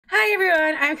Hi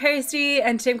everyone, I'm Kirsty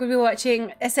and today I'm going to be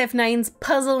watching SF9's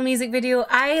puzzle music video.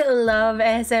 I love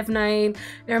SF9.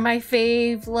 They're my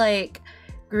fave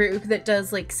group that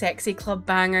does sexy club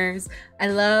bangers. I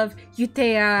love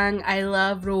Youtaeang, I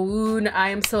love Rowoon. I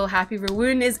am so happy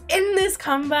Rowoon is in this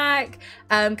comeback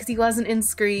because he wasn't in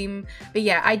Scream. But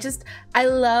yeah, I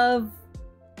love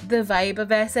the vibe of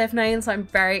SF9, so I'm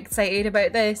very excited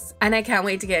about this and I can't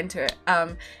wait to get into it.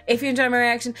 If you enjoyed my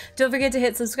reaction, don't forget to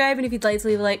hit subscribe, and if you'd like to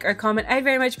leave a like or a comment, I'd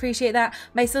very much appreciate that.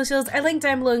 My socials are linked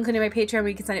down below, including my Patreon, where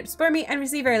you can sign up to support me and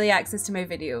receive early access to my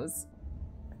videos.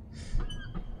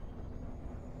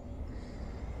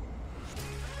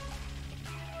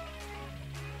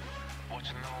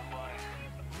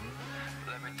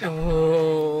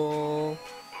 Oh.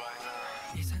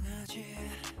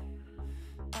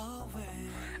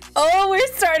 Oh, we're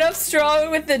starting off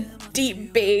strong with the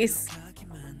deep bass.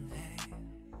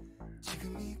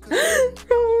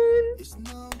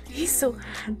 He's so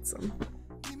handsome.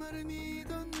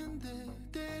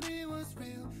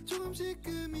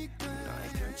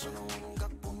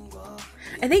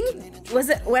 I think,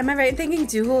 am I right in thinking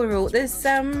Dooho wrote this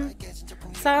song?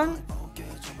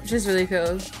 Which is really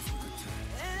cool.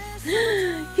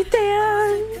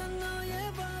 Youtaeang!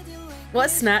 What a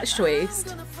snatched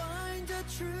waist.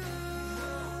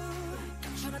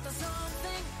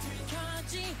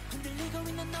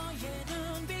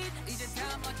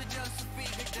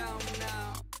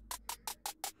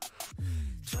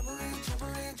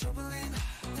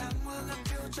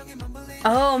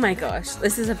 Oh my gosh,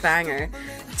 this is a banger.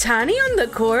 Chani on the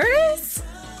chorus?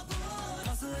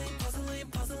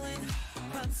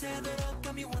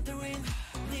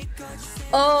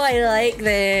 Oh, I like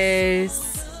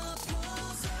this.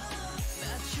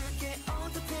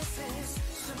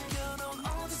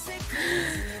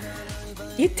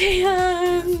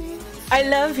 Youtaeang! I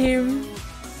love him.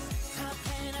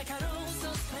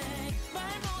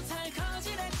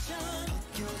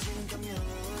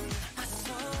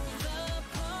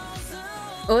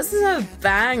 Oh, this is a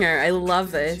banger. I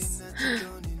love this.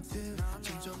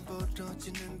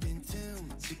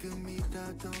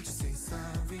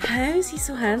 How is he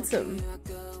so handsome?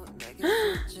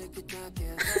 The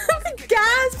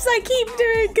gasps I keep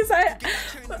doing because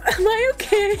am I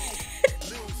okay?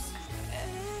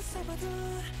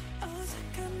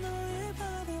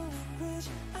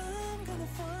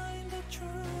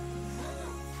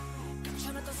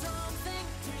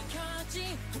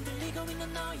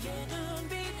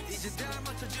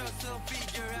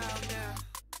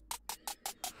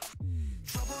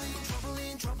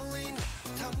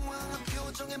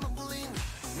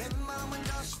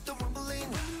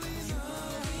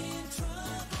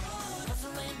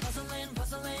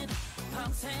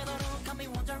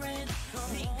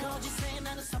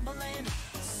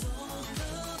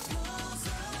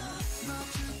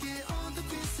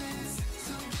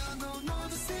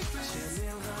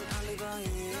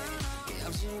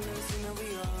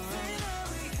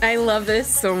 I love this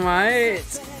so much.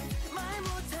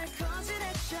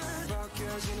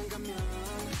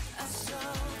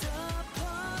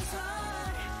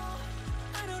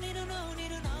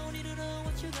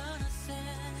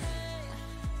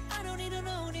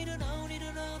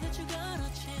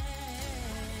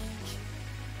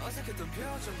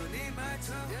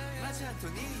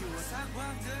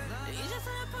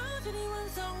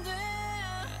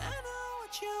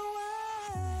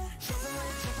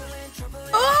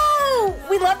 Oh,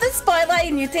 we love the spotlight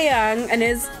in Youtaeang and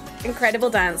his incredible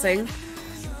dancing.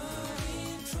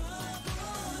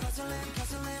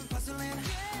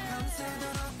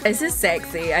 This is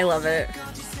sexy. I love it.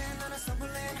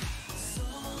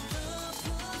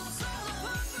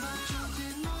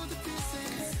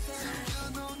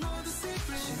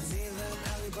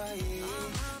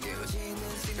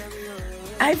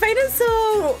 I find it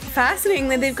so fascinating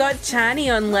that they've got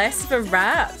Chani on less of a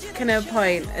rap kind of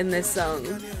point in this song.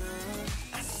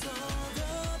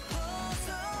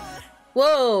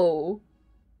 Whoa.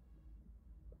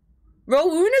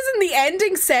 Rowoon is in the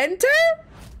ending center?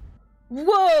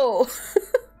 Whoa.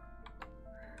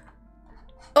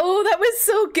 Oh, that was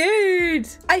so good.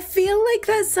 I feel like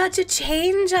that's such a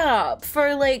change up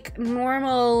for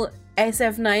normal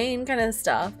SF9 kind of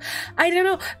stuff. I don't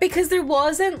know, because there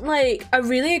wasn't a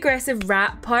really aggressive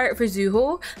rap part for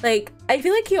Dooho. I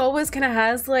feel like he always kind of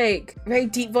has very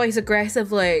deep voice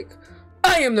aggressive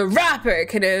I am the rapper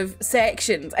kind of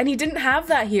sections, and he didn't have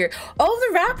that here. All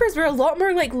the rappers were a lot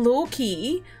more low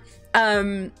key,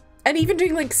 and even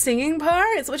doing singing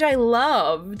parts, which I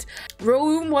loved.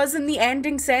 Rowoon was in the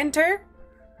ending center.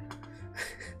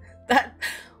 That.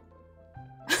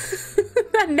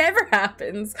 That never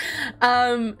happens.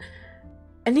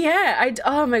 And yeah,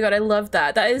 oh my god, I love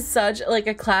that. That is such like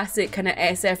a classic kind of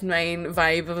SF9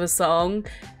 vibe of a song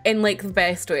in like the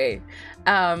best way.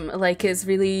 Like it's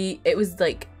really, it was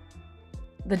like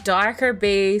the darker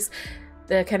bass,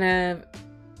 the kind of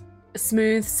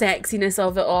smooth sexiness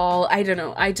of it all. I don't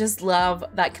know, I just love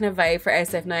that kind of vibe for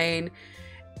SF9.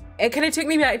 It kind of took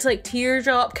me back to like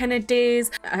Teardrop kind of days.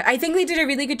 I think they did a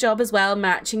really good job as well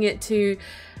matching it to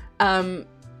the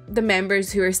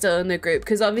members who are still in the group,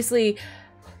 because obviously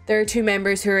there are 2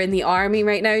 members who are in the army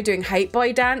right now doing hype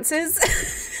boy dances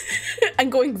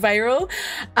and going viral.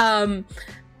 And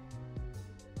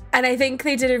I think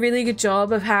they did a really good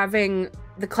job of having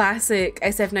the classic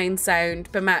SF9 sound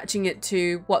but matching it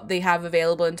to what they have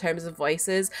available in terms of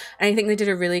voices. And I think they did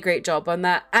a really great job on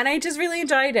that. And I just really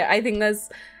enjoyed it. I think that's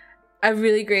a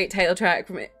really great title track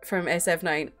from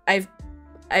SF9.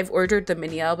 I've ordered the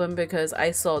mini album because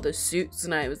I saw the suits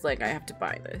and I was like, I have to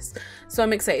buy this. So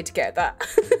I'm excited to get that.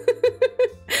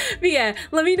 But yeah,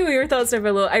 let me know your thoughts down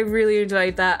below. I really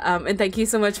enjoyed that. And thank you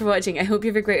so much for watching. I hope you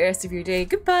have a great rest of your day.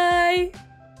 Goodbye!